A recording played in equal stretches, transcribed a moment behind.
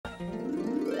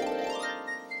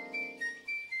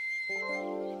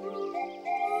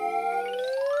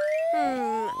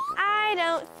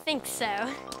think so.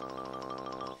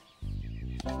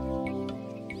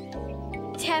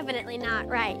 Definitely not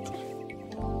right.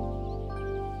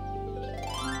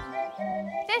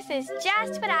 This is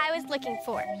just what I was looking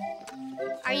for.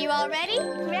 Are you all ready?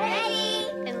 Ready!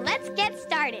 Then let's get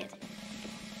started.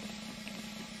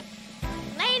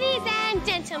 Ladies and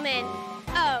gentlemen,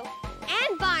 oh,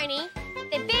 and Barney,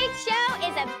 the big show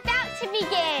is about to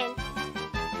begin.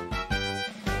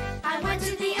 I went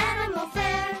to the animal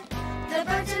fair. The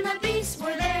birds and the beasts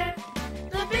were there.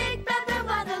 The big panther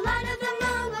by the light of the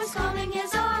moon was combing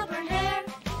his auburn hair.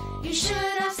 You should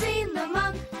have seen the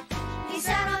monk. He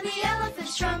sat on the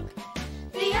elephant's trunk.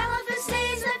 The elephant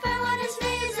sneezed and fell on his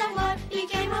knees. And what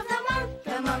became of the monk?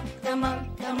 The monk, the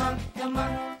monk, the monk, the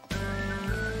monk.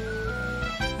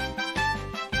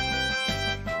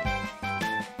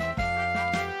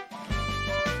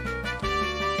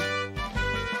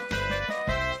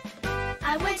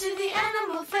 I went to the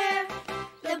animal fair.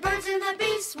 The birds and the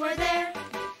beasts were there.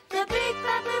 The big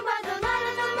baboon by the light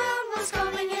of the moon was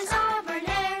combing his auburn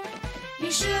hair.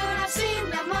 You should have seen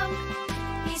the monk.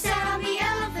 He sat on the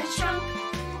elephant's trunk.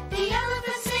 The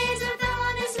elephant sneezed and fell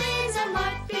on his knees. And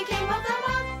what became of the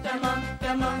monk? The monk,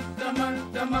 the monk, the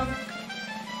monk, the monk.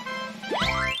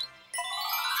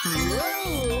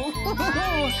 Whoa!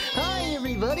 Hi,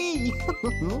 everybody!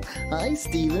 Hi,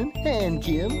 Stephen, and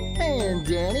Kim, and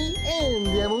Danny, and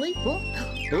Emily. Oh,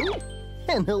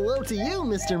 and hello to you,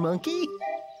 Mr. Monkey.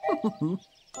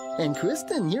 And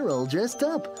Kristen, you're all dressed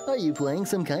up. Are you playing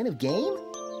some kind of game?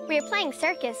 We're playing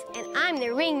Circus, and I'm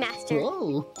the ringmaster.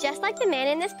 Whoa! Just like the man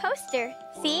in this poster.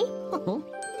 See?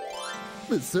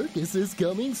 The circus is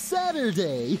coming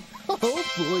Saturday! Oh boy,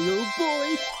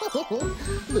 oh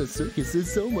boy! The circus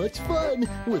is so much fun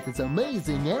with its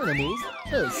amazing animals,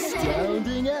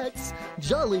 astounding acts,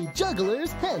 jolly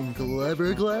jugglers, and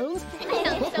clever clowns.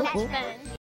 So much fun.